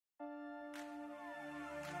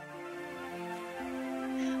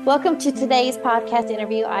Welcome to today's podcast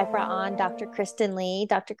interview. I brought on Dr. Kristen Lee.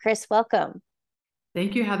 Dr. Chris, welcome.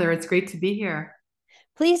 Thank you, Heather. It's great to be here.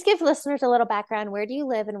 Please give listeners a little background. Where do you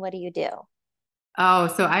live and what do you do? Oh,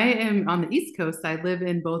 so I am on the East Coast. I live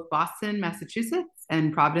in both Boston, Massachusetts,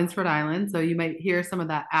 and Providence, Rhode Island. So you might hear some of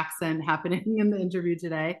that accent happening in the interview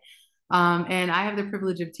today. And I have the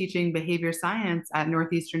privilege of teaching behavior science at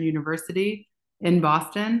Northeastern University in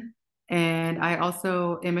Boston. And I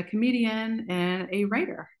also am a comedian and a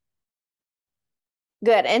writer.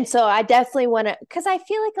 Good. And so I definitely want to, because I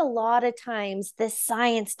feel like a lot of times this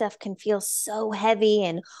science stuff can feel so heavy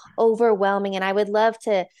and overwhelming. And I would love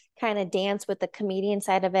to kind of dance with the comedian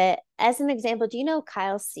side of it. As an example, do you know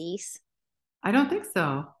Kyle Cease? I don't think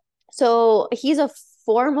so. So he's a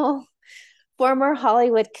formal former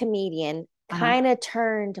Hollywood comedian, Uh-huh. kind of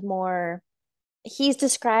turned more. He's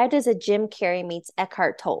described as a Jim Carrey meets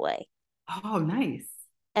Eckhart Tolle. Oh, nice.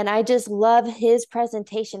 And I just love his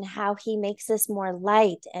presentation, how he makes this more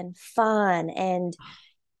light and fun. And,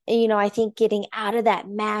 I think getting out of that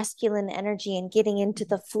masculine energy and getting into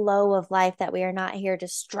the flow of life, that we are not here to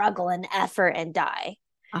struggle and effort and die.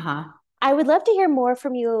 Uh-huh. I would love to hear more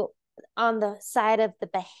from you on the side of the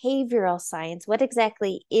behavioral science. What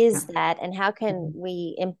exactly Yeah. is that, and how can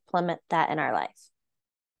we implement that in our life?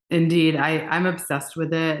 Indeed, I'm obsessed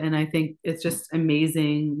with it, and I think it's just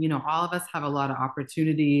amazing. All of us have a lot of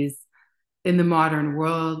opportunities in the modern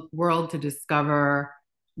world to discover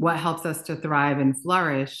what helps us to thrive and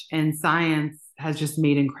flourish, and science has just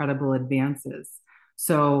made incredible advances.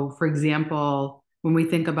 So, for example, when we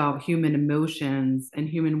think about human emotions and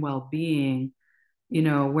human well-being,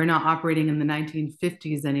 we're not operating in the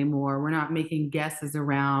 1950s anymore. We're not making guesses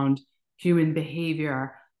around human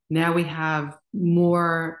behavior. Now we have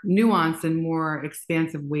more nuance and more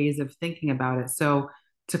expansive ways of thinking about it. So,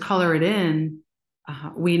 to color it in,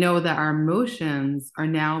 we know that our emotions are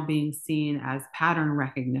now being seen as pattern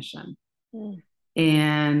recognition. Mm.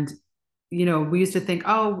 And, we used to think,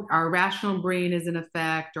 oh, our rational brain is in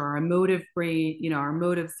effect, or our emotive brain, our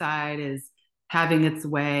emotive side is having its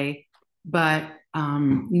way. But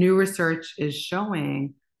new research is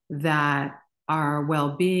showing that our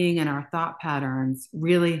well being and our thought patterns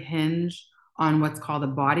really hinge on what's called a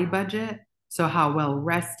body budget. So, how well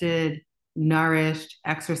rested, nourished,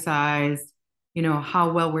 exercised,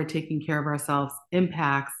 how well we're taking care of ourselves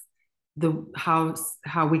impacts the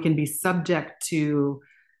how we can be subject to,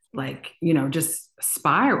 like, just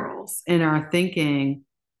spirals in our thinking.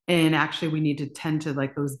 And actually we need to tend to,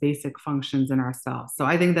 like, those basic functions in ourselves. So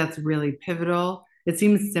I think that's really pivotal. It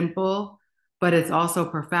seems simple, but it's also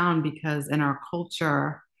profound, because in our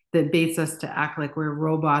culture that baits us to act like we're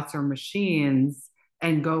robots or machines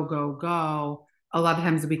and go go go, a lot of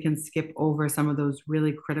times we can skip over some of those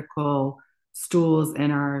really critical stools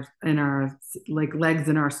in our like legs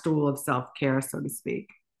in our stool of self-care, so to speak.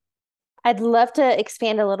 I'd love to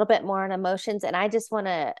expand a little bit more on emotions. And I just want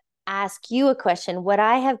to ask you a question. What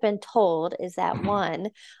I have been told is that one,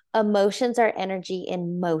 emotions are energy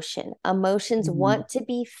in motion, emotions Mm, want to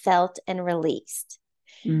be felt and released.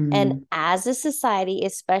 And mm, as a society,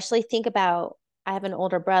 especially think about, I have an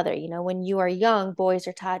older brother, when you are young, boys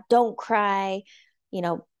are taught, don't cry, you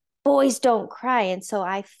know, boys don't cry. And so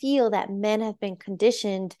I feel that men have been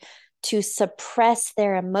conditioned to suppress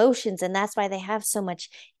their emotions. And that's why they have so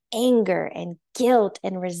much anger and guilt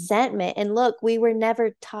and resentment. And look, we were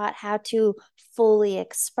never taught how to fully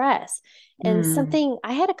express. And mm. something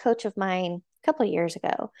I had a coach of mine a couple of years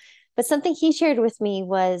ago, but something he shared with me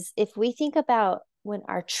was, if we think about when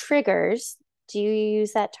our triggers, do you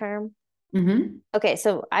use that term? Hmm. Okay,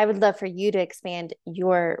 so I would love for you to expand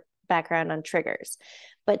your background on triggers.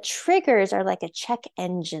 But triggers are like a check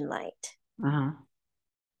engine light. Uh-huh.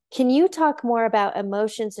 Can you talk more about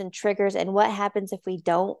emotions and triggers and what happens if we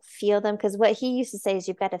don't feel them? Because what he used to say is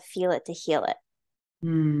you've got to feel it to heal it.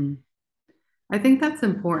 Mm. I think that's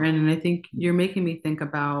important. And I think you're making me think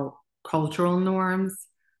about cultural norms.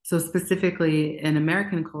 So, specifically in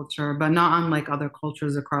American culture, but not unlike other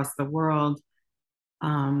cultures across the world,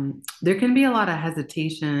 there can be a lot of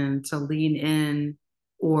hesitation to lean in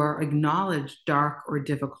or acknowledge dark or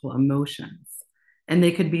difficult emotions. And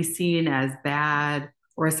they could be seen as bad,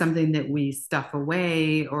 or as something that we stuff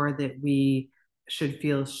away, or that we should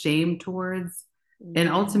feel shame towards. And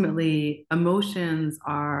Mm. ultimately, emotions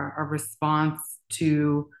are a response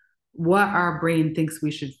to what our brain thinks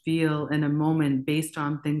we should feel in a moment based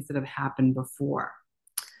on things that have happened before.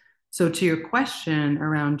 So, to your question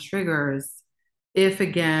around triggers, if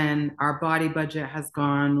again our body budget has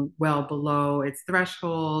gone well below its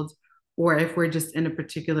threshold, or if we're just in a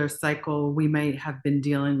particular cycle, we might have been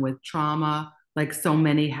dealing with trauma, like so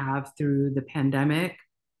many have through the pandemic.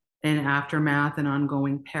 and aftermath and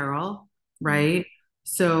ongoing peril, Mm. right?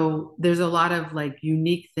 So there's a lot of like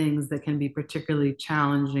unique things that can be particularly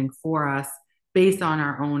challenging for us based on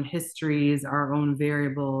our own histories, our own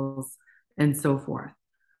variables, and so forth.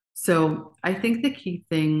 So I think the key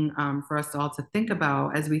thing for us all to think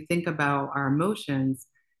about as we think about our emotions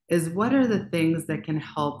is what are the things that can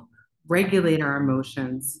help regulate our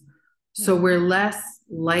emotions so Mm. we're less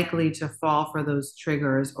likely to fall for those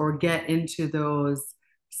triggers or get into those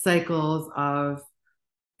cycles of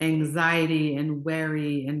anxiety and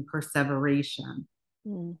worry and perseveration.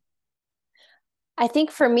 Mm. I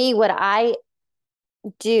think for me, what I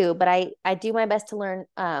do, but I do my best to learn,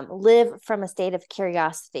 live from a state of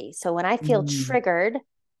curiosity. So when I feel Mm. triggered,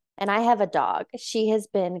 and I have a dog, she has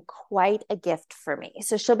been quite a gift for me.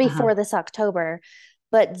 So she'll be Uh-huh. 4 this October.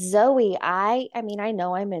 But Zoe, I mean, I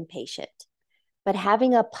know I'm impatient, but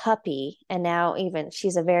having a puppy, and now even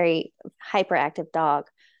she's a very hyperactive dog,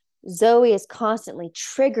 Zoe is constantly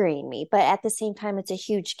triggering me, but at the same time, it's a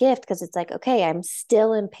huge gift because it's like, okay, I'm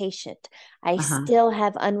still impatient. I Uh-huh. still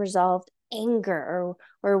have unresolved anger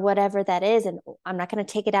or whatever that is, and I'm not going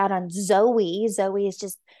to take it out on Zoe. Zoe is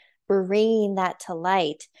just bringing that to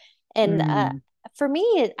light, and Mm. for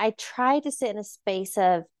me, I try to sit in a space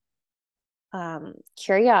of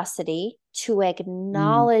curiosity to Mm.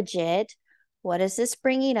 acknowledge it. What is this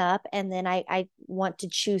bringing up? And then I want to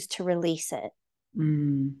choose to release it.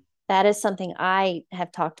 Mm. That is something I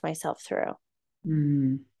have talked myself through.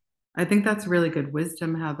 Mm. I think that's really good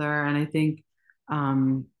wisdom, Heather. And I think,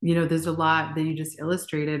 there's a lot that you just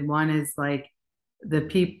illustrated. One is like the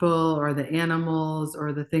people or the animals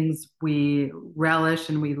or the things we relish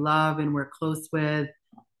and we love and we're close with.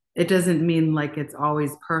 It doesn't mean like it's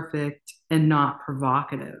always perfect and not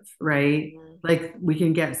provocative, right? Mhm. Like we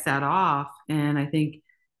can get set off. And I think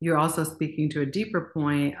you're also speaking to a deeper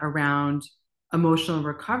point around emotional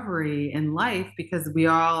recovery in life because we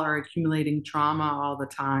all are accumulating trauma all the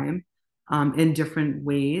time in different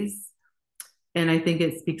ways. And I think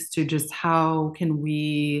it speaks to just how can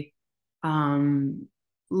we um,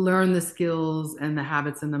 learn the skills and the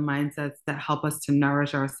habits and the mindsets that help us to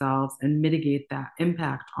nourish ourselves and mitigate that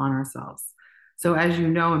impact on ourselves. So, as you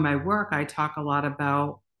know, in my work, I talk a lot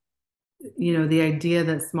about, the idea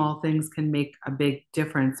that small things can make a big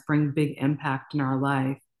difference, bring big impact in our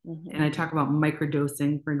life. And Mhm. I talk about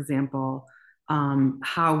microdosing, for example,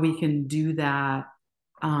 how we can do that,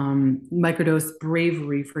 microdose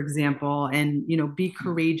bravery, for example, and be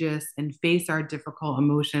courageous and face our difficult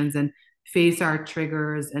emotions and face our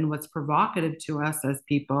triggers and what's provocative to us as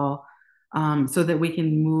people, so that we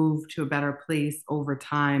can move to a better place over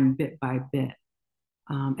time, bit by bit.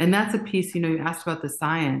 And that's a piece, you asked about the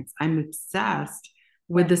science. I'm obsessed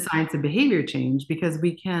with Yeah. the science of behavior change because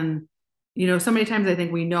we can, so many times I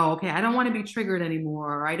think we know, okay, I don't want to be triggered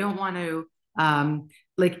anymore, or I don't want to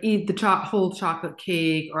like eat the whole chocolate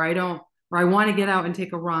cake, or I don't, or I want to get out and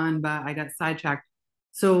take a run, but I got sidetracked.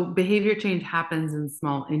 So behavior change happens in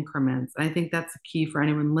small increments. I think that's a key for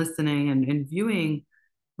anyone listening and viewing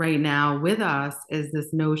right now with us is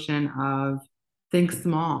this notion of think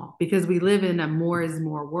small because we live in a more is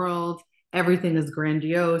more world. Everything is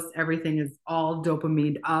grandiose. Everything is all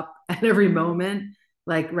dopamine up at every moment.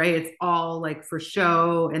 Like, right, it's all like for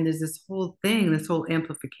show. And there's this whole thing, this whole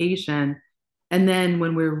amplification. And then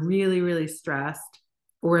when we're really, really stressed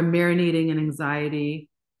or marinating in anxiety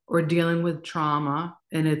or dealing with trauma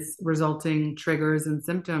and its resulting triggers and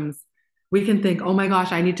symptoms, we can think, oh my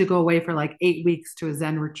gosh, I need to go away for like 8 weeks to a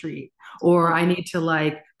Zen retreat, or I need to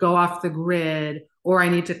like go off the grid, or I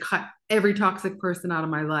need to cut every toxic person out of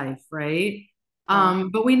my life, right? Yeah.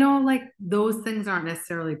 But we know like those things aren't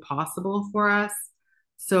necessarily possible for us.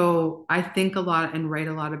 So I think a lot and write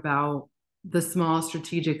a lot about the small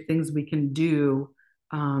strategic things we can do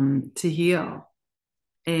to heal.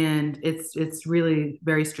 And it's really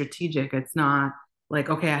very strategic. It's not like,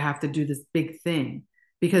 okay, I have to do this big thing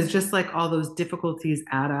because just like all those difficulties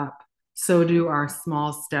add up, so do our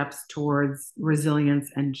small steps towards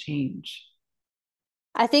resilience and change.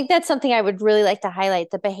 I think that's something I would really like to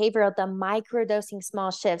highlight, the behavioral, the microdosing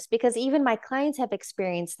small shifts, because even my clients have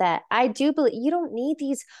experienced that. I do believe you don't need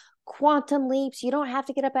these quantum leaps. You don't have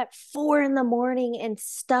to get up at 4 in the morning and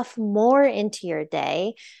stuff more into your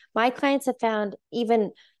day. My clients have found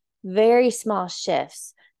even very small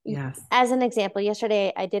shifts. Yes. As an example,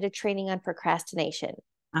 yesterday I did a training on procrastination.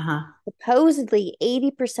 Uh-huh. Supposedly,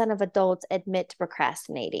 80% of adults admit to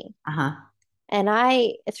procrastinating. Uh-huh. And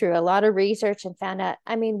I, through a lot of research, and found out,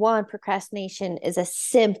 I mean, one, procrastination is a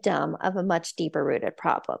symptom of a much deeper rooted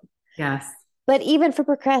problem. Yes. But even for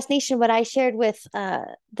procrastination, what I shared with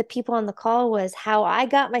the people on the call was how I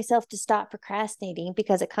got myself to stop procrastinating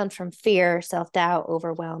because it comes from fear, self doubt,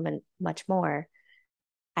 overwhelm, and much more.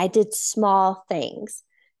 I did small things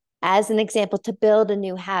as an example to build a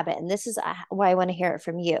new habit. And this is why I want to hear it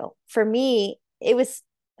from you. For me, it was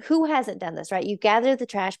who hasn't done this, right? You gather the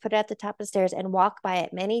trash, put it at the top of the stairs, and walk by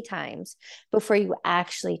it many times before you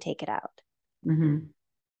actually take it out. Mm-hmm.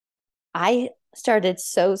 I started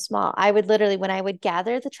so small. I would literally, when I would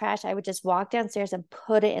gather the trash, I would just walk downstairs and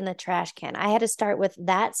put it in the trash can. I had to start with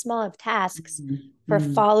that small of tasks for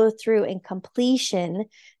Mm-hmm. follow through and completion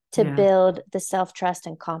to Yeah. build the self trust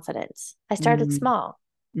and confidence. I started Mm-hmm. small.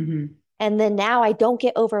 Mm-hmm. And then now I don't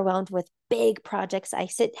get overwhelmed with big projects. I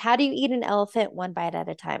sit, how do you eat an elephant one bite at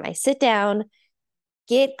a time? I sit down,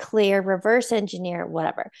 get clear, reverse engineer,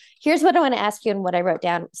 whatever. Here's what I want to ask you and what I wrote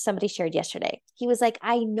down. Somebody shared yesterday. He was like,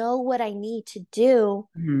 I know what I need to do,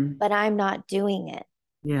 Mm-hmm. but I'm not doing it.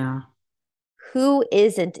 Yeah. Who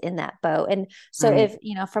isn't in that boat? And so, Right.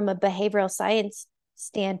 if, from a behavioral science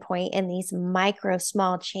standpoint and these micro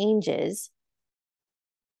small changes,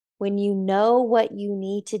 when you know what you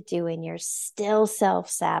need to do and you're still self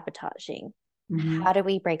sabotaging, how Mm-hmm. do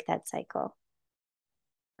we break that cycle?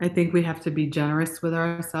 I think we have to be generous with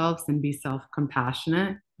ourselves and be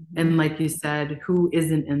self-compassionate. Mm-hmm. And like you said, who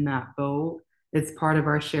isn't in that boat? It's part of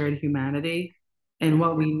our shared humanity. And Yeah.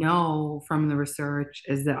 what we know from the research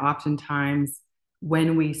is that oftentimes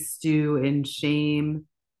when we stew in shame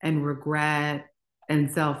and regret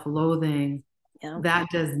and self-loathing, Yeah. that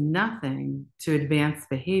does nothing to advance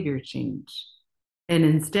behavior change. And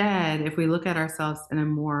instead, if we look at ourselves in a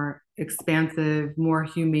more expansive, more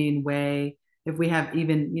humane way, if we have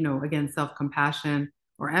even, again, self compassion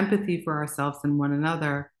or empathy for ourselves and one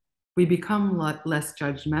another, we become less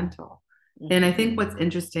judgmental. And I Mm-hmm. think what's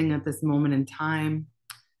interesting at this moment in time,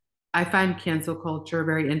 I find cancel culture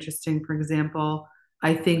very interesting. For example,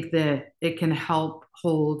 I think that it can help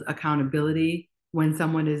hold accountability when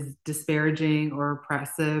someone is disparaging or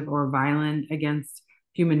oppressive or violent against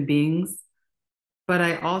human beings, but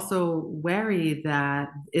I also worry that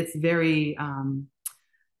it's very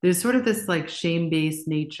there's sort of this like shame-based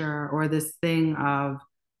nature or this thing of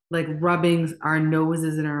like rubbing our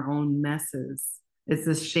noses in our own messes. It's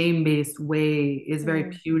this shame-based way is very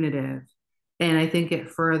Mm. punitive. And I think it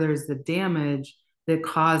furthers the damage that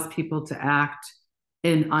cause people to act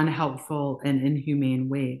in unhelpful and inhumane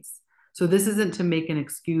ways. So this isn't to make an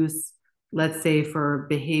excuse, let's say, for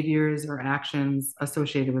behaviors or actions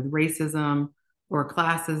associated with racism or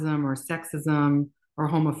classism or sexism or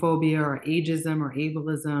homophobia or ageism or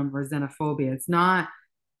ableism or xenophobia.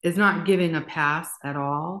 It's not giving a pass at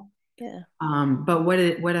all. Yeah. But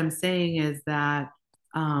what I'm saying is that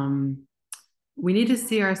um, we need to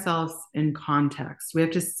see ourselves in context. We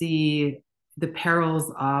have to see the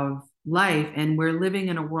perils of life, and we're living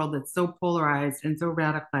in a world that's so polarized and so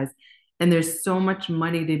radicalized, and there's so much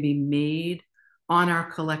money to be made on our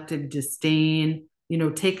collective disdain.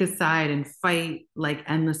 Take a side and fight like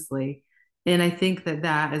endlessly, and I think that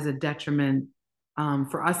that is a detriment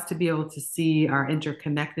for us to be able to see our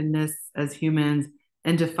interconnectedness as humans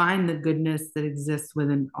and to find the goodness that exists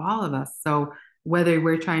within all of us. So whether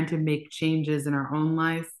we're trying to make changes in our own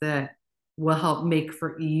lives that will help make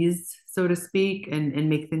for ease, so to speak, and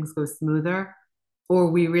make things go smoother, or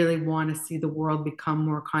we really want to see the world become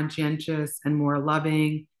more conscientious and more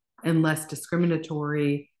loving and less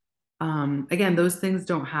discriminatory. Again, those things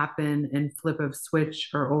don't happen in flip of switch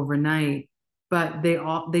or overnight, but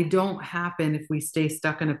they don't happen if we stay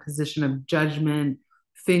stuck in a position of judgment,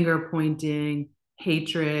 finger pointing,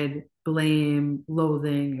 hatred, blame,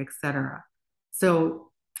 loathing, etc. So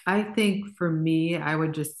I think for me, I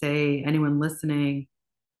would just say, anyone listening,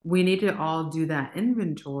 we need to all do that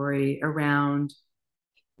inventory around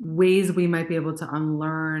ways we might be able to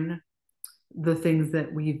unlearn the things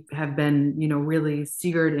that we have been, really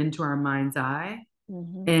seared into our mind's eye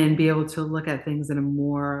Mm-hmm. and be able to look at things in a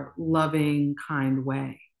more loving, kind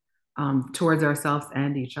way towards ourselves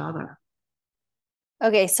and each other.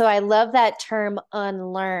 Okay, so I love that term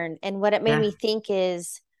unlearn. And what it made Yes. me think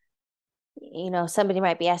is, somebody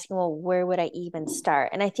might be asking, well, where would I even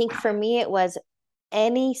start? And I think for me, it was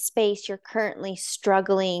any space you're currently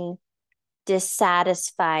struggling,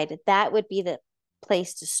 dissatisfied, that would be the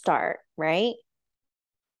place to start, right?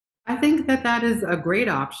 I think that that is a great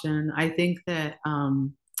option. I think that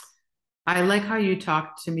I like how you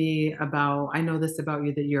talk to me about, I know this about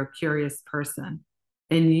you, that you're a curious person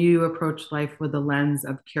and you approach life with a lens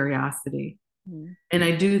of curiosity. Mm-hmm. And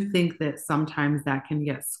I do think that sometimes that can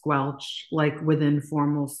get squelched, like within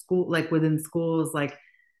formal school, like within schools, like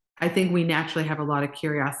I think we naturally have a lot of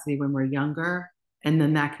curiosity when we're younger, and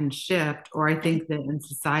then that can shift. Or I think that in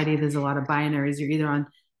society, there's a lot of binaries. You're either on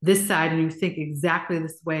this side and you think exactly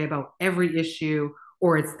this way about every issue,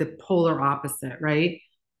 or it's the polar opposite, right?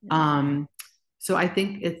 Yeah. Um, so I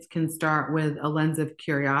think it can start with a lens of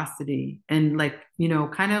curiosity and, like,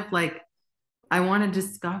 kind of like, I want to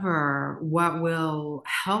discover what will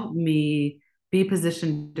help me be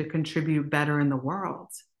positioned to contribute better in the world,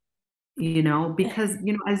 because,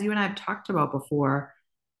 as you and I have talked about before,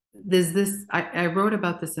 there's this, I wrote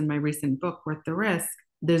about this in my recent book, Worth the Risk.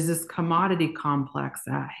 There's this commodity complex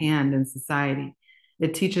at hand in society.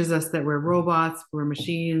 It teaches us that we're robots, we're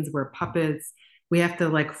machines, we're puppets. We have to,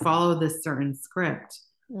 like, follow this certain script.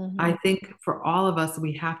 Mm-hmm. I think for all of us,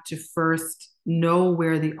 we have to first know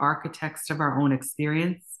we're the architects of our own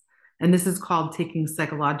experience. And this is called taking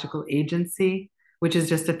psychological agency, which is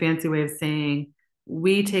just a fancy way of saying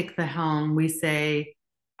we take the helm. We say,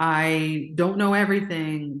 I don't know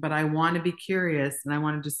everything, but I want to be curious and I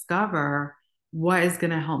want to discover what is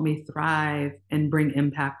going to help me thrive and bring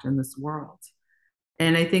impact in this world.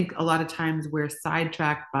 And I think a lot of times we're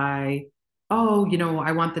sidetracked by, oh,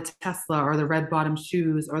 I want the Tesla or the red bottom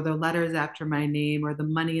shoes or the letters after my name or the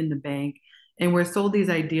money in the bank. And we're sold these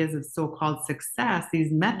ideas of so-called success,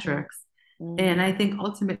 these metrics. And Mm-hmm. I think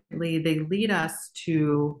ultimately they lead us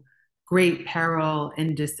to great peril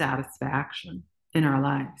and dissatisfaction in our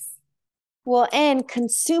lives. Well, and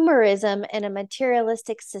consumerism in a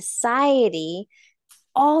materialistic society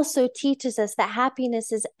also teaches us that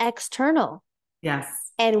happiness is external. Yes.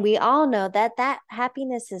 And we all know that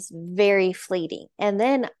happiness is very fleeting. And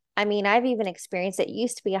then, I mean, I've even experienced it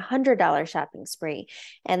used to be $100 shopping spree.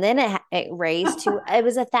 And then it raised to, it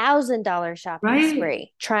was $1,000 shopping Right.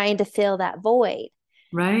 spree, trying to fill that void.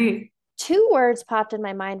 Right. Two words popped in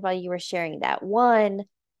my mind while you were sharing that. One,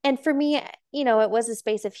 and for me, it was a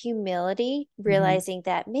space of humility, Mm-hmm. realizing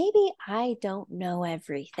that maybe I don't know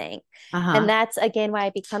everything. And Uh-huh. that's again why I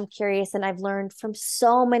become curious. And I've learned from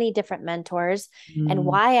so many different mentors, and Mm,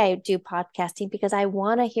 why I do podcasting, because I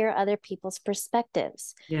want to hear other people's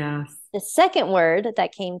perspectives. yes. The second word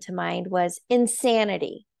that came to mind was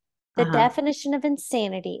insanity. The Uh-huh. definition of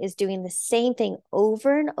insanity is doing the same thing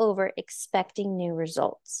over and over, expecting new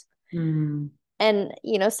results. Mm, And,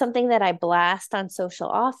 something that I blast on social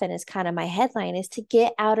often is kind of my headline is to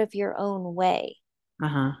get out of your own way.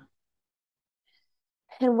 uh-huh.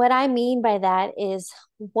 And what I mean by that is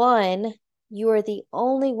one, you are the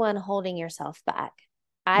only one holding yourself back.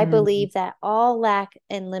 I Mm, believe that all lack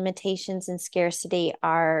and limitations and scarcity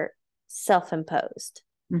are self imposed.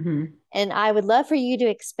 mm-hmm. And I would love for you to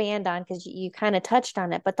expand on, because you kind of touched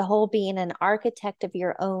on it, but the whole being an architect of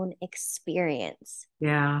your own experience.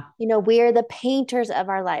 Yeah. We're the painters of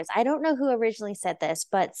our lives. I don't know who originally said this,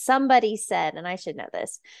 but somebody said, and I should know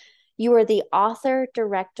this, you are the author,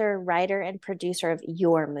 director, writer, and producer of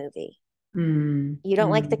your movie. Mm, You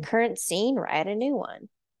don't like the mm. current scene, write a new one.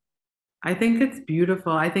 I think it's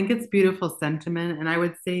beautiful. I think it's beautiful sentiment. And I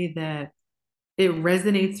would say that it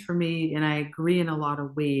resonates for me, and I agree in a lot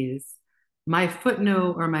of ways. My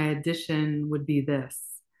footnote or my addition would be this,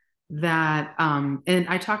 that, and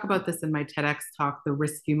I talk about this in my TEDx talk, The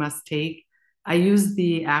Risk You Must Take. I use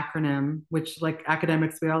the acronym, which, like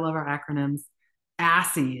academics, we all love our acronyms,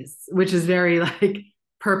 ASSES, which is very like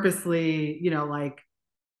purposely, like,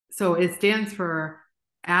 so it stands for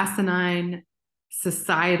asinine,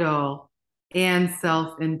 societal, and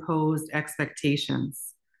self-imposed expectations.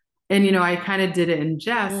 And, I kind of did it in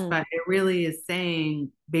jest, Mm, but it really is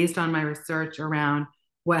saying, based on my research around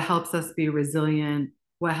what helps us be resilient,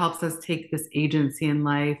 what helps us take this agency in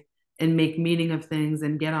life and make meaning of things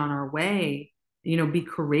and get on our way, be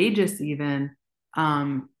courageous even,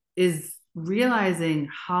 is realizing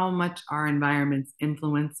how much our environments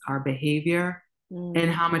influence our behavior and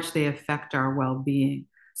mm, how much they affect our well-being.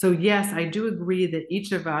 So yes, I do agree that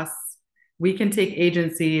each of us, we can take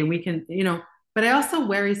agency and we can, but I also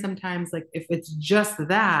worry sometimes, like, if it's just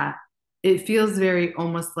that, it feels very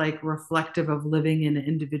almost like reflective of living in an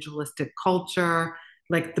individualistic culture,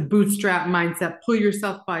 like the bootstrap mindset, pull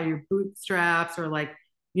yourself by your bootstraps, or like,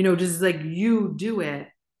 just like you do it.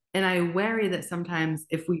 And I worry that sometimes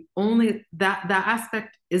if we only that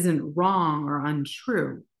aspect isn't wrong or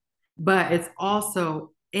untrue, but it's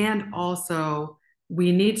also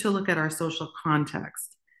we need to look at our social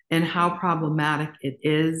context and how problematic it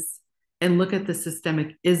is, and look at the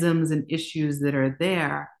systemic isms and issues that are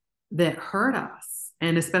there that hurt us,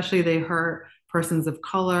 and especially they hurt persons of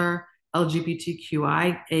color,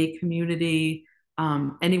 LGBTQIA community,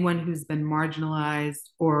 anyone who's been marginalized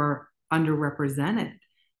or underrepresented.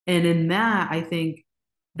 And in that, I think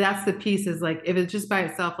that's the piece is like, if it's just by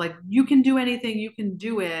itself, like you can do anything, you can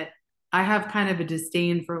do it. I have kind of a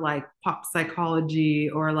disdain for like pop psychology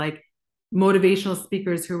or like motivational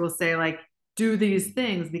speakers who will say like, do these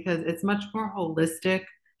things because it's much more holistic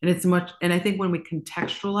and it's much, and I think when we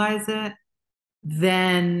contextualize it,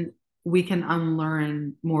 then we can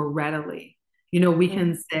unlearn more readily. We Mm.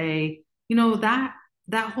 can say,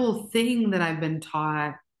 that whole thing that I've been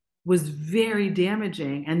taught was very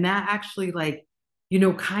damaging. And that actually like,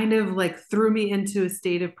 kind of like threw me into a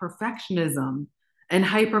state of perfectionism and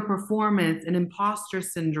hyper performance and imposter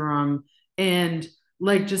syndrome and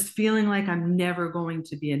like just feeling like I'm never going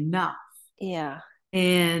to be enough. Yeah.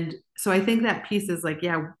 And so I think that piece is like,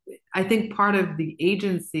 yeah, I think part of the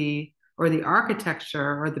agency or the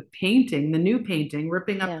architecture or the painting, the new painting,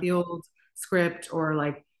 ripping up Yeah. the old script, or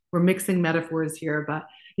like we're mixing metaphors here, but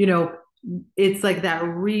you know, it's like that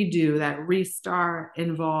redo, that restart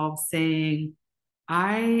involves saying,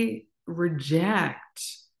 I reject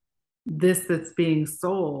this that's being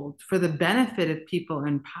sold for the benefit of people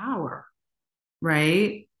in power,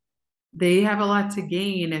 right? They have a lot to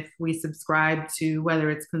gain if we subscribe to whether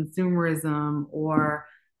it's consumerism or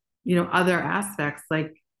other aspects.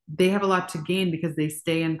 Like they have a lot to gain because they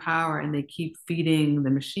stay in power and they keep feeding the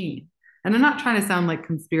machine. And I'm not trying to sound like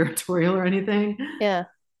conspiratorial or anything, Yeah.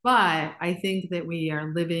 but I think that we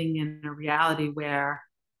are living in a reality where,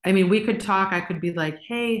 I mean, we could talk. I could be like,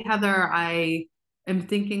 hey, Heather, I am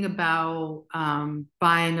thinking about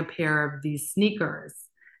buying a pair of these sneakers.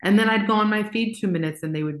 And then I'd go on my feed 2 minutes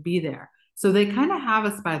and they would be there. So they kind of have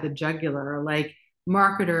us by the jugular, like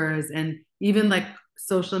marketers and even like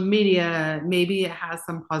social media. Maybe it has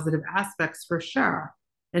some positive aspects for sure.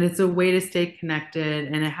 And it's a way to stay connected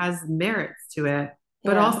and it has merits to it,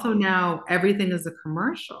 but Yeah. also now everything is a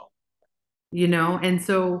commercial. And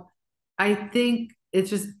so I think it's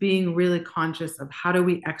just being really conscious of how do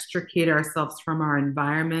we extricate ourselves from our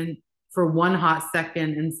environment for one hot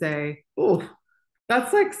second and say, oh,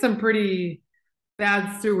 that's like some pretty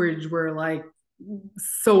bad sewage we're like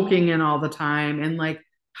soaking in all the time. And like,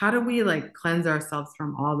 how do we like cleanse ourselves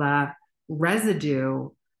from all that residue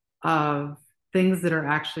of things that are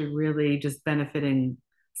actually really just benefiting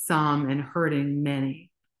some and hurting many?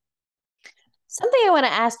 Something I want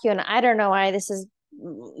to ask you, and I don't know why this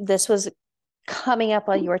was coming up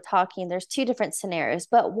while you were talking. There's two different scenarios,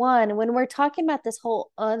 but one, when we're talking about this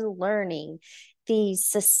whole unlearning these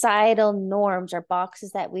societal norms or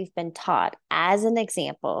boxes that we've been taught, as an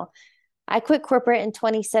example, I quit corporate in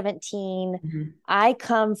 2017. Mm-hmm. I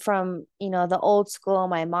come from, the old school.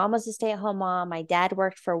 My mom was a stay-at-home mom. My dad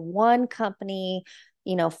worked for one company,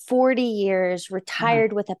 40 years, Uh-huh.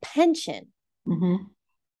 retired with a pension. Mm-hmm.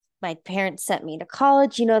 My parents sent me to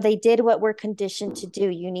college. They did what we're conditioned to do.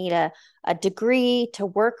 You need a degree to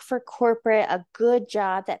work for corporate, a good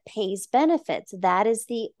job that pays benefits. That is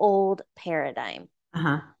the old paradigm.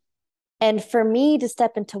 Uh-huh. And for me to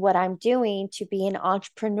step into what I'm doing, to be an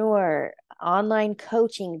entrepreneur, online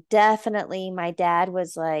coaching, definitely my dad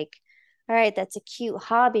was like, all right, that's a cute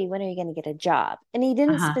hobby. When are you going to get a job? And he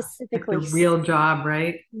didn't Uh-huh. Like the specifically, real job,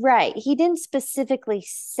 right? right. He didn't specifically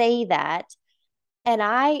say that. And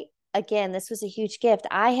again, this was a huge gift.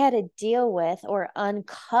 I had to deal with or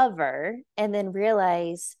uncover and then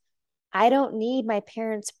realize I don't need my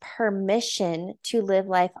parents' permission to live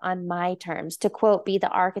life on my terms, to quote, be the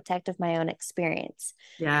architect of my own experience.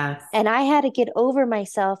 Yes. And I had to get over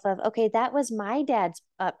myself of, okay, that was my dad's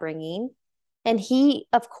upbringing. And he,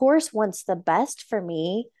 of course, wants the best for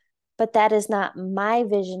me, but that is not my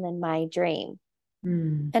vision and my dream.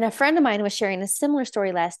 Mm. And a friend of mine was sharing a similar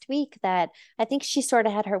story last week that I think she sort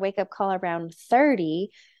of had her wake up call around 30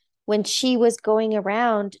 when she was going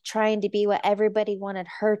around trying to be what everybody wanted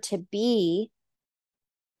her to be,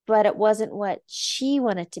 but it wasn't what she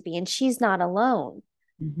wanted to be. And she's not alone.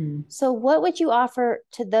 Mm-hmm. So, what would you offer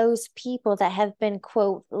to those people that have been,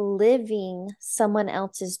 quote, living someone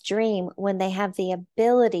else's dream when they have the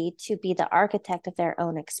ability to be the architect of their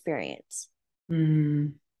own experience?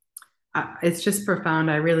 Mm. It's just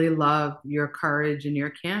profound. I really love your courage and your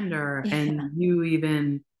candor, Yeah. and you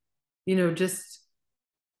even, just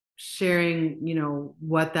sharing,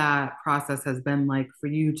 what that process has been like for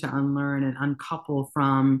you to unlearn and uncouple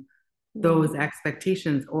from Yeah. those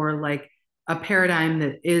expectations or like a paradigm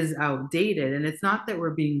that is outdated. And it's not that we're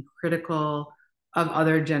being critical of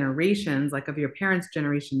other generations, like of your parents'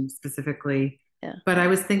 generation specifically. Yeah. But I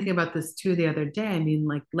was thinking about this too the other day. I mean,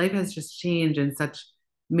 like life has just changed in such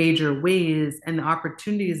major ways, and the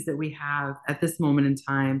opportunities that we have at this moment in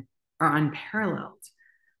time are unparalleled.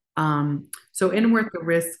 So in Worth the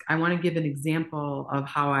Risk, I want to give an example of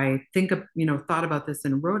how I think of, thought about this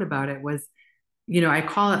and wrote about it was, I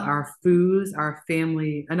call it our FOOs, our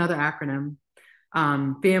family, another acronym,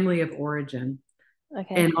 family of origin.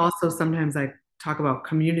 Okay. And also sometimes I talk about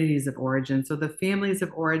communities of origin. So the families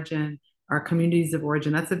of origin are communities of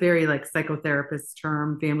origin. That's a very like psychotherapist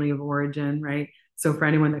term, family of origin, right? So for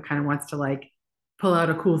anyone that kind of wants to like pull out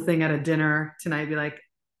a cool thing at a dinner tonight, be like,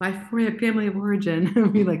 my family of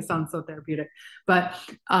origin, we like sounds so therapeutic. But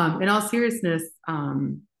in all seriousness,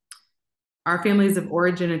 our families of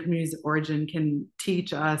origin and communities of origin can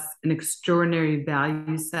teach us an extraordinary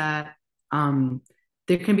value set.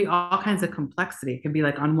 There can be all kinds of complexity. It can be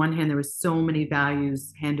like, on one hand, there was so many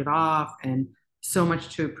values handed off and so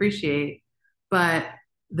much to appreciate, but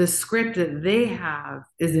the script that they have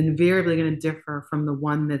is invariably going to differ from the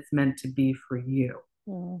one that's meant to be for you.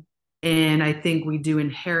 Mm. And I think we do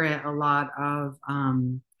inherit a lot of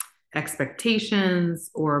expectations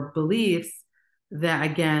or beliefs that,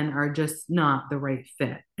 again, are just not the right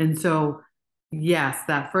fit. And so, yes,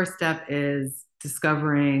 that first step is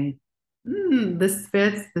discovering this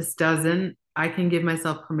fits, this doesn't. I can give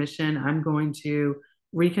myself permission. I'm going to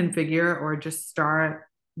reconfigure or just start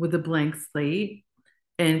with a blank slate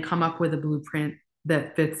and come up with a blueprint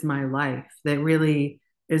that fits my life, that really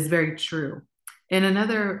is very true. And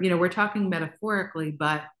another, we're talking metaphorically,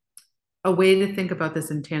 but a way to think about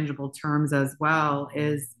this in tangible terms as well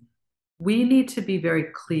is we need to be very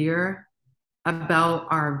clear about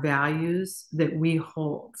our values that we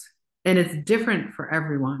hold. And it's different for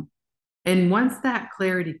everyone. And once that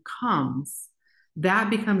clarity comes,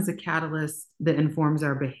 that becomes a catalyst that informs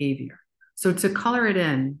our behavior. So to color it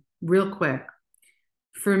in real quick,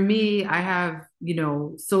 for me, I have,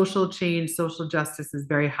 social change, social justice is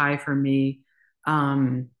very high for me.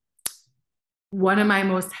 Um, One of my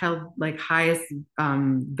most held, like highest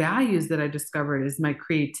values that I discovered is my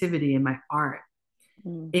creativity and my art.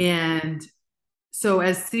 Mm. And so,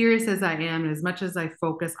 as serious as I am, and as much as I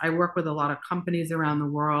focus, I work with a lot of companies around the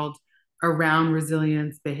world around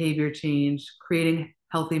resilience, behavior change, creating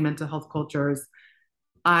healthy mental health cultures.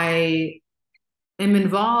 I am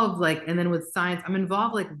involved, like, and then with science, I'm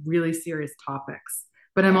involved like really serious topics,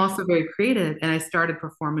 but I'm Okay. also very creative. And I started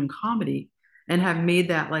performing comedy and have made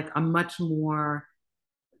that like a much more,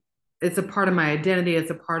 it's a part of my identity.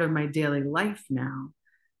 It's a part of my daily life now.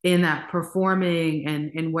 In that performing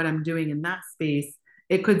and what I'm doing in that space,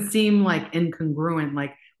 it could seem like incongruent.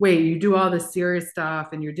 Like, wait, you do all this serious stuff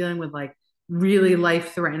and you're dealing with like really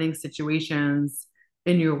life threatening situations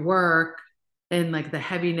in your work and like the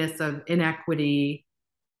heaviness of inequity,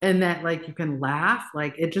 and that like you can laugh.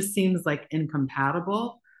 Like it just seems like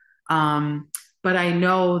incompatible. Um, but I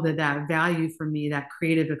know that that value for me, that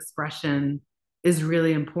creative expression, is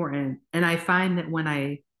really important. And I find that when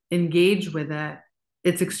I engage with it,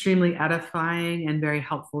 it's extremely edifying and very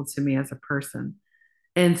helpful to me as a person.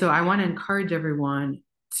 And so I want to encourage everyone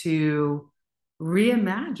to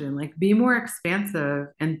reimagine, like be more expansive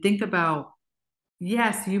and think about,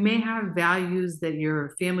 yes, you may have values that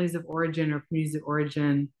your families of origin or communities of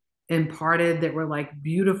origin imparted that were like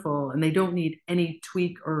beautiful and they don't need any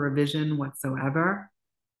tweak or revision whatsoever.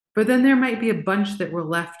 But then there might be a bunch that were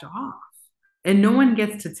left off. And no one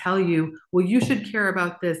gets to tell you, well, you should care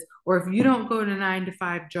about this. Or if you don't go to 9 to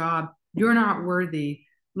 5 job, you're not worthy.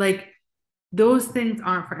 Like those things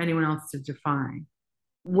aren't for anyone else to define.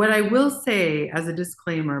 What I will say as a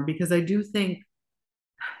disclaimer, because I do think,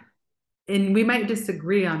 and we might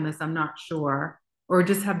disagree on this, I'm not sure, or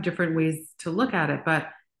just have different ways to look at it, but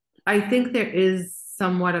I think there is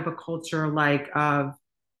somewhat of a culture like of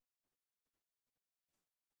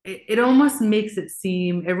it almost makes it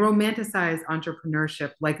seem it romanticized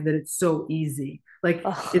entrepreneurship like that it's so easy. Like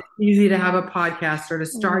Oh, it's easy to have a podcast or to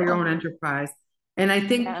start your no. own enterprise. And I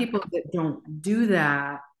think Yeah. people that don't do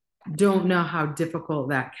that don't know how difficult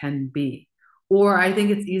that can be. Or I think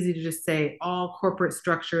it's easy to just say all corporate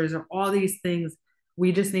structures or all these things,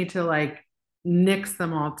 we just need to like nix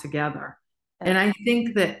them all together. And Yeah. I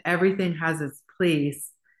think that everything has its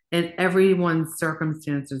place and everyone's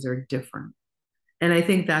circumstances are different. And I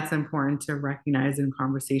think that's important to recognize in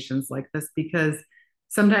conversations like this because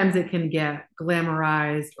sometimes it can get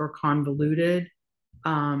glamorized or convoluted.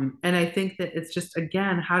 And I think that it's just,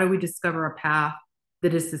 again, how do we discover a path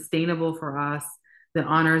that is sustainable for us, that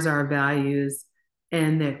honors our values,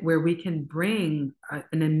 and that where we can bring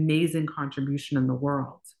an amazing contribution in the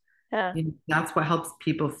world? Yeah. That's what helps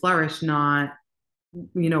people flourish, not,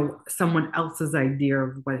 someone else's idea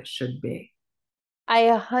of what it should be. I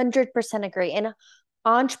 100% agree. And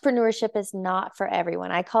entrepreneurship is not for everyone.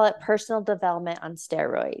 I call it personal development on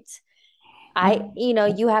steroids.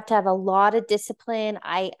 You have to have a lot of discipline.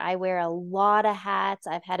 I wear a lot of hats.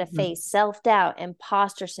 I've had to Mhm. face self-doubt,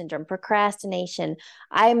 imposter syndrome, procrastination.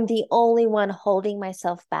 I'm the only one holding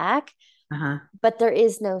myself back, Uh-huh. but there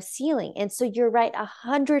is no ceiling. And so you're right,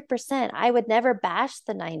 100%. I would never bash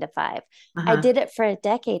the 9 to 5. I Uh-huh. did it for a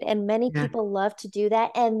decade, and many Yeah. people love to do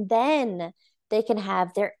that. And then they can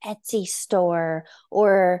have their Etsy store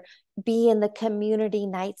or be in the community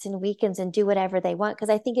nights and weekends and do whatever they want. Because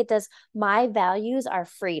I think it does, my values are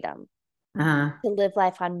freedom Uh-huh. to live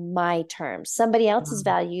life on my terms. Somebody else's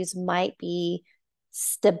values might be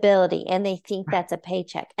stability and they think that's a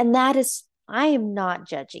paycheck. And that is, I am not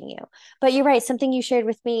judging you. But you're right. Something you shared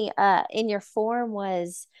with me in your form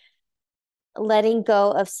was letting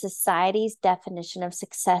go of society's definition of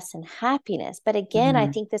success and happiness. But again, I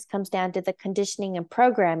Mhm. think this comes down to the conditioning and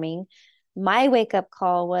programming. My wake up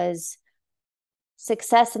call was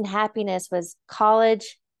success and happiness was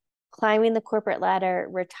college, climbing the corporate ladder,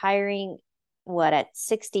 retiring at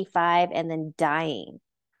 65 and then dying.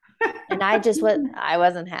 And I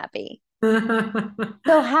wasn't happy.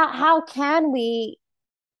 So how can we,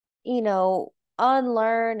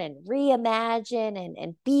 unlearn and reimagine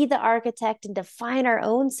and be the architect and define our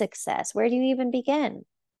own success? Where do you even begin?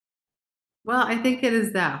 Well, I think it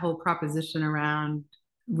is that whole proposition around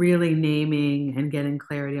really naming and getting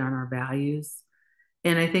clarity on our values.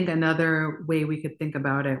 And I think another way we could think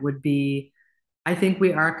about it would be I think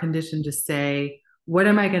we are conditioned to say, what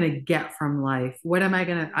am I going to get from life? What am I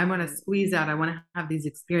going to, I want to squeeze out. I want to have these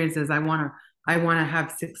experiences. I want to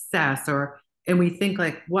have success and we think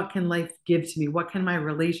like, what can life give to me? What can my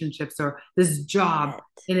relationships or this job?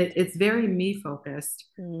 It. And it's very me focused.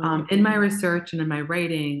 Mm, In my research and in my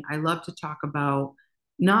writing, I love to talk about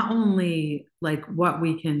not only like what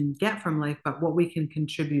we can get from life, but what we can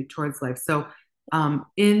contribute towards life. So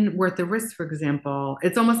in Worth the Risk, for example,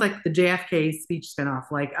 it's almost like the JFK speech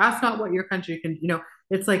spinoff. Like, ask not what your country can,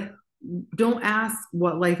 it's like, don't ask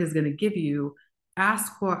what life is going to give you.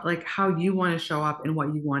 Ask what, like, how you want to show up and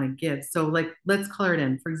what you want to give. So, like, let's color it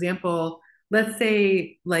in. For example, let's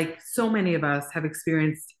say, like, so many of us have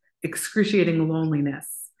experienced excruciating loneliness.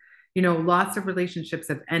 Lots of relationships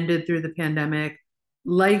have ended through the pandemic.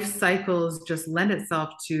 Life cycles just lend itself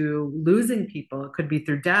to losing people. It could be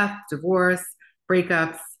through death, divorce,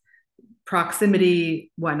 breakups,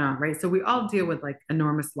 proximity, whatnot, right? So we all deal with like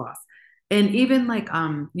enormous loss. And even like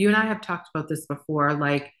you and I have talked about this before,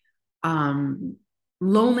 like um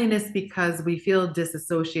loneliness because we feel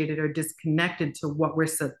disassociated or disconnected to what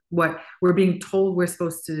we're being told we're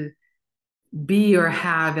supposed to be or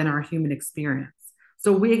have in our human experience.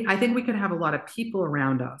 So I think we could have a lot of people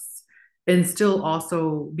around us and still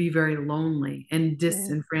also be very lonely and mm,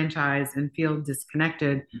 disenfranchised and feel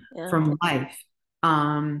disconnected yeah. from life.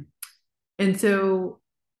 Um, and so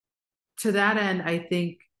to that end, I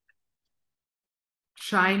think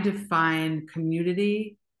trying to find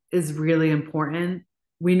community is really important.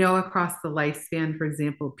 We know across the lifespan, for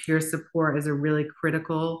example, peer support is a really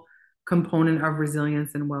critical component of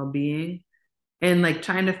resilience and well-being. And like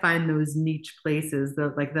trying to find those niche places,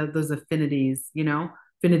 those affinities,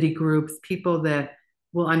 affinity groups, people that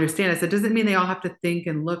will understand us. It doesn't mean they all have to think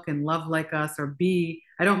and look and love like us or be.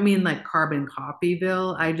 I don't mean like carbon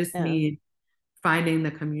copyville. I just Yeah. mean finding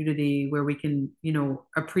the community where we can,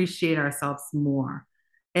 appreciate ourselves more.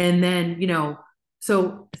 And then,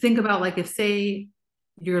 so think about like if say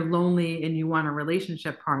you're lonely and you want a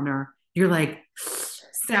relationship partner, you're like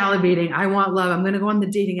salivating, I want love. I'm gonna go on the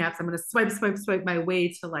dating apps, I'm gonna swipe, swipe, swipe my way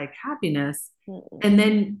to like happiness. Mm, And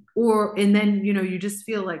then, you just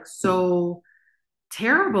feel like so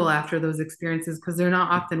terrible after those experiences because they're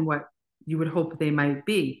not often what you would hope they might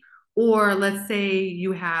be. Or let's say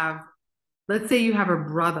you have a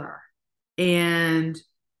brother and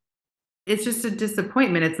it's just a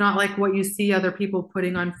disappointment. It's not like what you see other people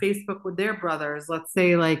putting on Facebook with their brothers. Let's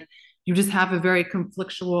say like you just have a very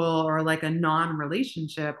conflictual or like a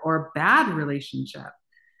non-relationship or a bad relationship.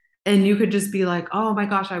 And you could just be like, oh my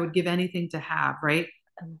gosh, I would give anything to have, right?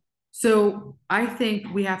 um, So I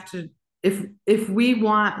think we have to if we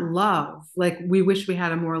want love, like we wish we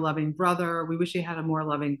had a more loving brother, we wish we had a more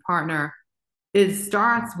loving partner, it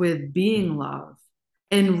starts with being love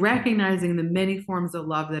and recognizing the many forms of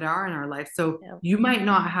love that are in our life. So yeah. you might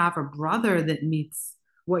not have a brother that meets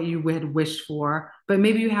what you would wish for, but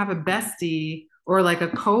maybe you have a bestie or like a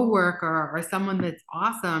coworker or someone that's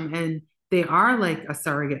awesome and they are like a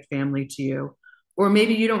surrogate family to you. Or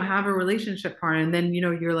maybe you don't have a relationship partner and then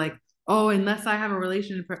you're like, oh, unless I have a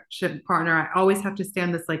relationship partner, I always have to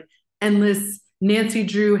stand this like endless Nancy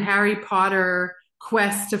Drew Harry Potter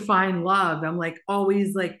quest to find love. I'm like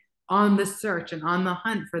always like on the search and on the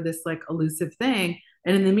hunt for this like elusive thing.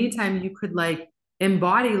 And in the meantime, you could like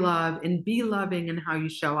embody love and be loving in how you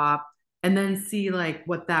show up and then see like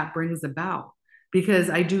what that brings about. Because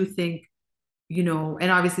I do think, and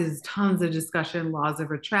obviously there's tons of discussion, laws of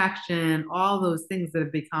attraction, all those things that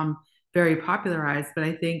have become very popularized. But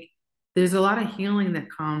I think there's a lot of healing that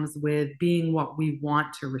comes with being what we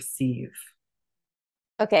want to receive.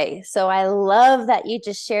 Okay, so I love that you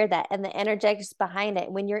just shared that and the energetics behind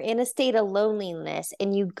it. When you're in a state of loneliness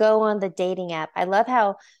and you go on the dating app, I love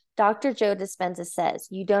how Dr. Joe Dispenza says,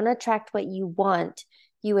 you don't attract what you want,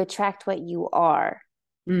 you attract what you are.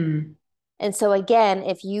 Mm. And so, again,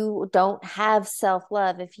 if you don't have self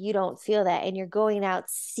love, if you don't feel that, and you're going out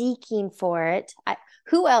seeking for it,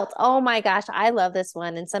 who else? Oh my gosh, I love this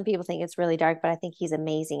one. And some people think it's really dark, but I think he's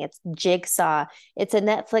amazing. It's Jigsaw. It's a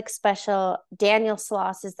Netflix special. Daniel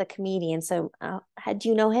Sloss is the comedian. So, do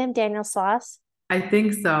you know him, Daniel Sloss? I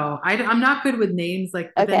think so. I'm not good with names,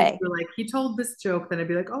 like, but then if Okay. you're like, he told this joke, then I'd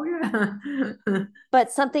be like, oh yeah.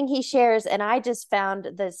 But something he shares, and I just found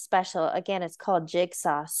the special again, it's called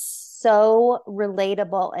Jigsaw. So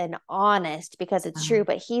relatable and honest because it's true.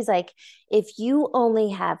 But he's like, if you only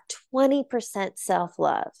have 20% self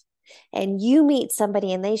love and you meet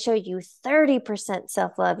somebody and they show you 30%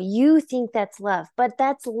 self love, you think that's love, but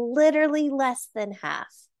that's literally less than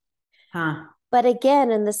half. Huh. But again,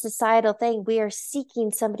 in the societal thing, we are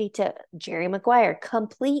seeking somebody to, Jerry Maguire,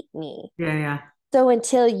 complete me. Yeah, yeah. So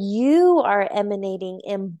until you are emanating,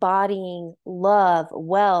 embodying love,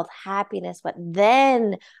 wealth, happiness, what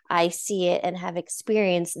then I see it and have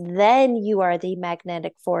experienced, then you are the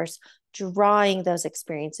magnetic force drawing those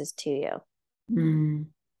experiences to you. Mm.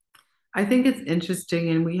 I think it's interesting,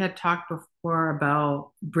 and we had talked before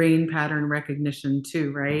about brain pattern recognition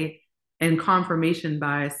too, right? And confirmation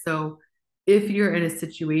bias. So if you're in a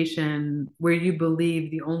situation where you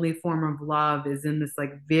believe the only form of love is in this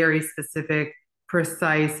like very specific,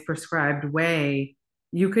 precise, prescribed way,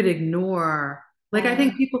 you could ignore, like I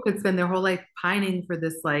think people could spend their whole life pining for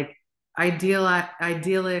this like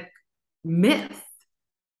idyllic myth,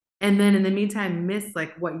 and then in the meantime miss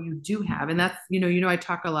like what you do have. And that's, I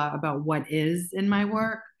talk a lot about what is in my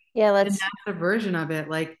work, Yeah, and let's. that's a version of it.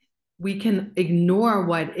 Like we can ignore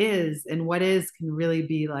what is, and what is can really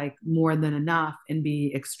be like more than enough and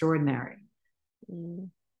be extraordinary. Mm.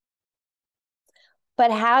 But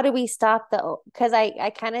how do we stop the, because I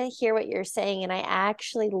kind of hear what you're saying. And I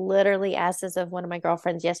actually literally asked this of one of my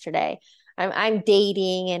girlfriends yesterday. I'm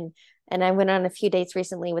dating and I went on a few dates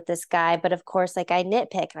recently with this guy, but of course, like I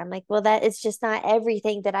nitpick and I'm like, well, that is just not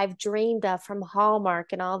everything that I've dreamed of from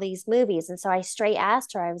Hallmark and all these movies. And so I straight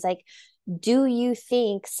asked her, I was like, do you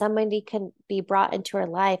think somebody can be brought into her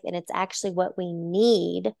life and it's actually what we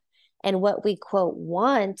need and what we quote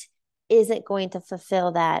want isn't going to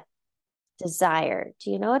fulfill that desire?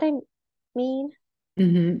 Do you know what I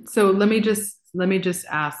mean? So let me just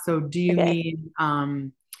ask, so do you Okay.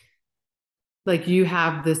 mean like you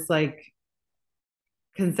have this like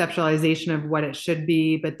conceptualization of what it should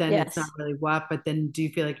be, but then it's not Yes. really what, but then do you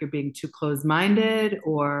feel like you're being too closed-minded,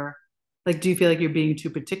 or like do you feel like you're being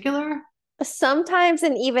too particular? Sometimes,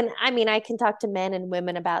 and even, I mean, I can talk to men and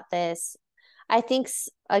women about this. I think,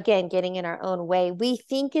 again, getting in our own way, we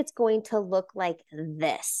think it's going to look like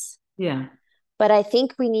this, Yeah. but I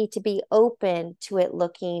think we need to be open to it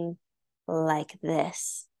looking like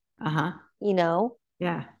this, Uh-huh. you know?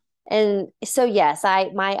 Yeah. And so, yes,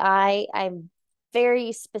 I'm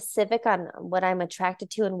very specific on what I'm attracted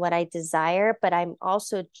to and what I desire, but I'm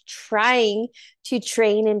also trying to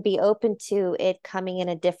train and be open to it coming in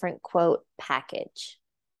a different quote package.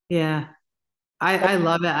 Yeah. I Like,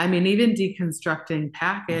 love it. I mean, even deconstructing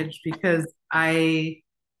package, because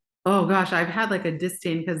oh gosh, I've had like a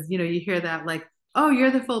disdain because, you hear that like, oh,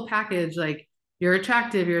 you're the full package. Like you're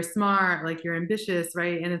attractive, you're smart, like you're ambitious,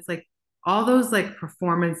 right? And it's like all those like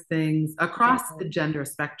performance things across the mhm. gender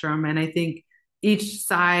spectrum. And I think each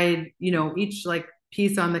side, each like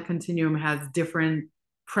piece on the continuum has different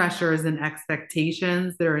pressures and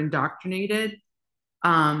expectations that are indoctrinated.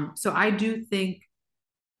 So I do think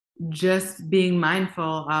just being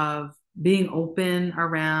mindful of being open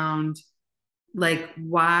around like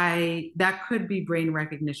why that could be brain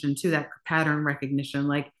recognition too, that pattern recognition,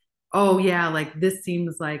 like, oh yeah, like this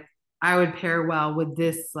seems like I would pair well with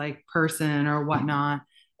this like person or whatnot.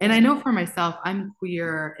 And I know for myself, I'm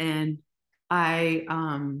queer, and I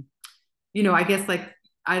guess like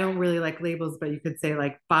I don't really like labels, but you could say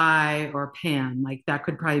like bi or pan, like that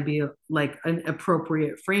could probably be like an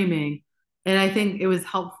appropriate framing. And I think it was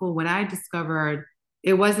helpful when I discovered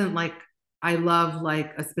it wasn't like I love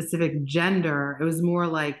like a specific gender. It was more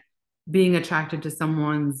like being attracted to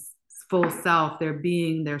someone's full self, their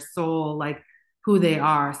being, their soul, like who they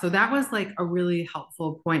are. So that was like a really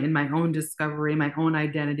helpful point in my own discovery, my own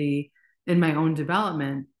identity, in my own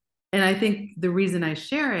development. And I think the reason I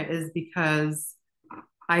share it is because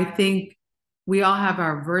I think we all have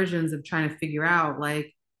our versions of trying to figure out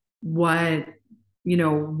like what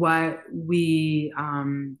what we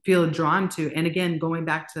feel drawn to. And again, going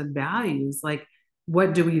back to values, like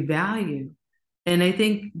what do we value? And I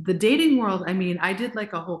think the dating world, I mean, I did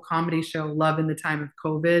like a whole comedy show, Love in the Time of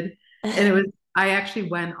COVID. And it was, I actually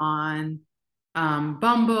went on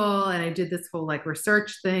Bumble and I did this whole like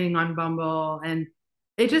research thing on Bumble. And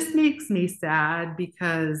it just makes me sad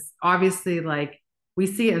because obviously, like, we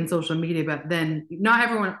see it in social media, but then not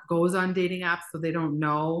everyone goes on dating apps, so they don't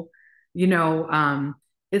know, you know,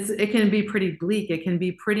 it can be pretty bleak. It can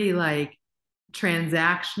be pretty like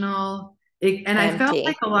transactional. And I felt like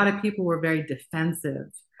Empty. a lot of people were very defensive,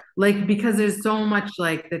 like because there's so much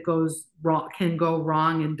like that goes wrong, can go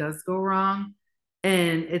wrong and does go wrong.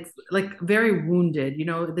 And it's like very wounded,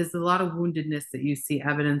 there's a lot of woundedness that you see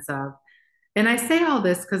evidence of. And I say all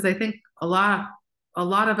this because I think a lot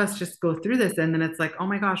of us just go through this and then it's like, oh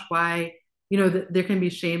my gosh, why, there can be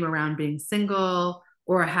shame around being single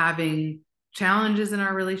or having challenges in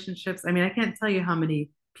our relationships. I mean, I can't tell you how many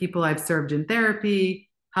people I've served in therapy,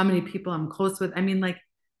 how many people I'm close with. I mean, like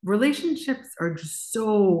relationships are just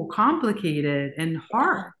so complicated and Yeah.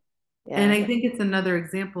 hard. And Yeah. I think it's another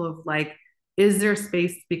example of like, is there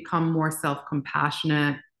space to become more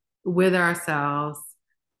self-compassionate with ourselves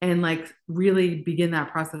and like really begin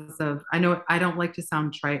that process of, I know I don't like to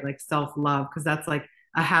sound trite, like self-love, because that's like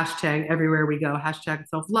a hashtag everywhere we go, hashtag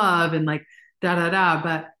self-love and like da da da.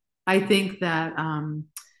 But I think that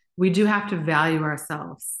we do have to value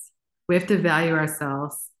ourselves. We have to value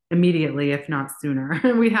ourselves immediately, if not sooner.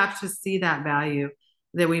 We have to see that value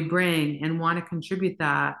that we bring and want to contribute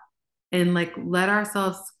that and like let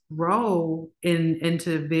ourselves grow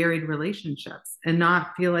into varied relationships and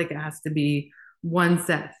not feel like it has to be one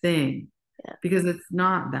set thing Yeah. because it's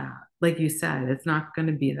not that. Like you said, it's not going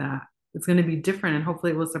to be that. It's going to be different and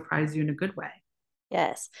hopefully it will surprise you in a good way.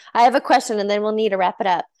 Yes. I have a question and then we'll need to wrap it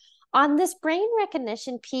up. On this brain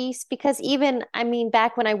recognition piece, because even, I mean,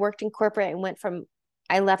 back when I worked in corporate and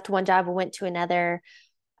I left one job and went to another,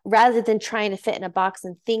 rather than trying to fit in a box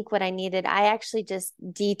and think what I needed, I actually just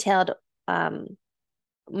detailed um,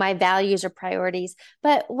 my values or priorities.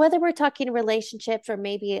 But whether we're talking relationships or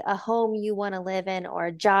maybe a home you want to live in or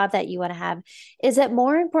a job that you want to have, is it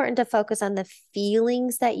more important to focus on the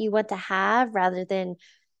feelings that you want to have rather than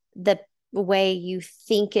the way you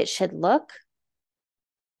think it should look?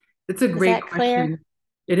 It's a Is great that clear? question.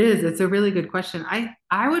 It is. It's a really good question.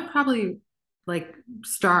 I would probably like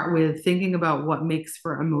start with thinking about what makes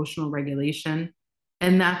for emotional regulation.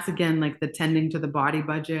 And that's again like the tending to the body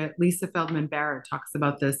budget. Lisa Feldman Barrett talks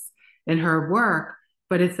about this in her work,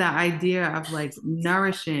 but it's that idea of like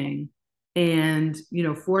nourishing and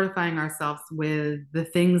fortifying ourselves with the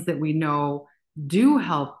things that we know do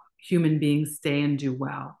help human beings stay and do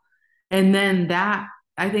well. And then that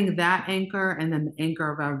I think that anchor and then the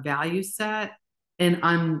anchor of our value set and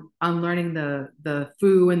unlearning the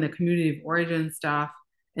foo and the community of origin stuff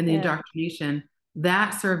and the Yeah. indoctrination,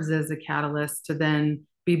 that serves as a catalyst to then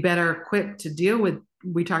be better equipped to deal with.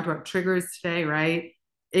 We talked about triggers today, right?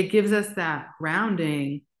 It gives us that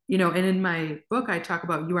grounding, and in my book, I talk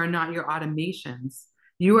about you are not your automations.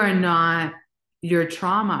 You are not your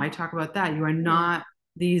trauma. I talk about that. You are Mm. not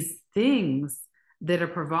these things that are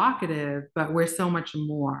provocative, but we're so much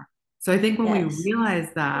more. So I think when we Yes.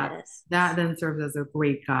 realize that, Yes. that then serves as a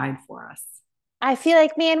great guide for us. I feel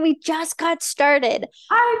like, man, we just got started.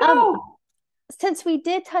 I Um, know. since we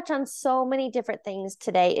did touch on so many different things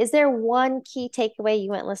today, is there one key takeaway you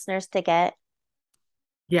want listeners to get?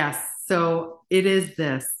 Yes. So it is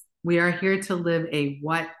this. We are here to live a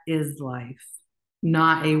what is life,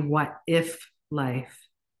 not a what if life.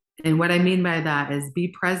 And what I mean by that is be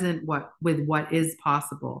present with what is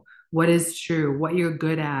possible, what is true, what you're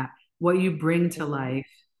good at, what you bring to Mm. life.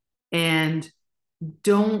 And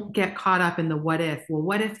don't get caught up in the what if. Well,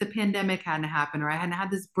 what if the pandemic hadn't happened, or I hadn't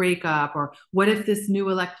had this breakup, or what if this new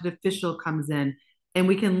elected official comes in? And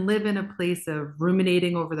we can live in a place of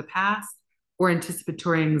ruminating over the past or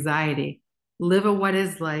anticipatory anxiety. Live a what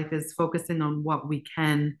is life is focusing on what we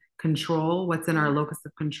can control, what's in our locus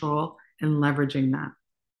of control, and leveraging that.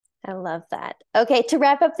 I love that. Okay, to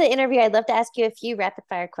wrap up the interview, I'd love to ask you a few rapid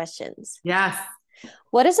fire questions. Yes.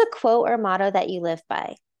 What is a quote or motto that you live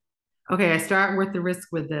by? Okay, I start with the risk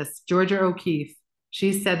with this. Georgia O'Keeffe,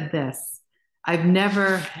 she said this. I've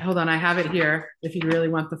never, hold on, I have it here if you really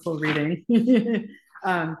want the full reading.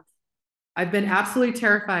 um, I've been absolutely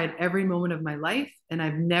terrified every moment of my life, and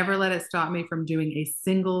I've never let it stop me from doing a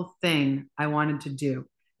single thing I wanted to do.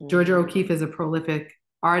 Georgia Mm. O'Keeffe is a prolific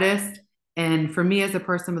artist. And for me, as a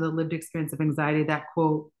person with a lived experience of anxiety, that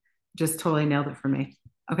quote just totally nailed it for me.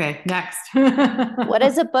 Okay, next. What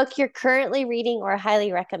is a book you're currently reading or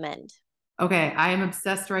highly recommend? Okay, I am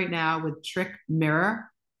obsessed right now with Trick Mirror,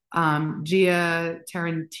 Gia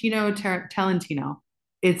Tarantino.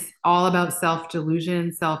 It's all about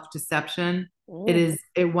self-delusion, self-deception. Mm.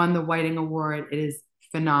 It won the Whiting Award. It is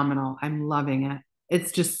phenomenal. I'm loving it.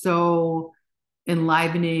 It's just so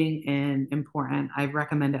enlivening and important. I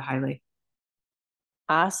recommend it highly.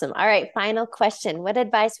 Awesome. All right, final question. What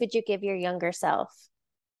advice would you give your younger self?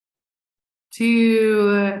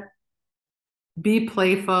 To be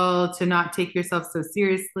playful, to not take yourself so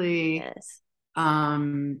seriously. Yes.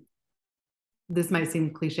 Um, this might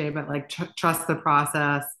seem cliche, but like trust the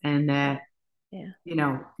process and that,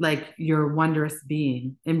 Yeah. like you're a wondrous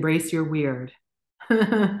being. Embrace your weird.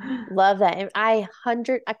 Love that. And I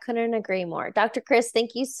couldn't agree more. Dr. Chris,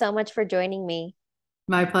 thank you so much for joining me.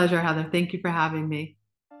 My pleasure, Heather. Thank you for having me.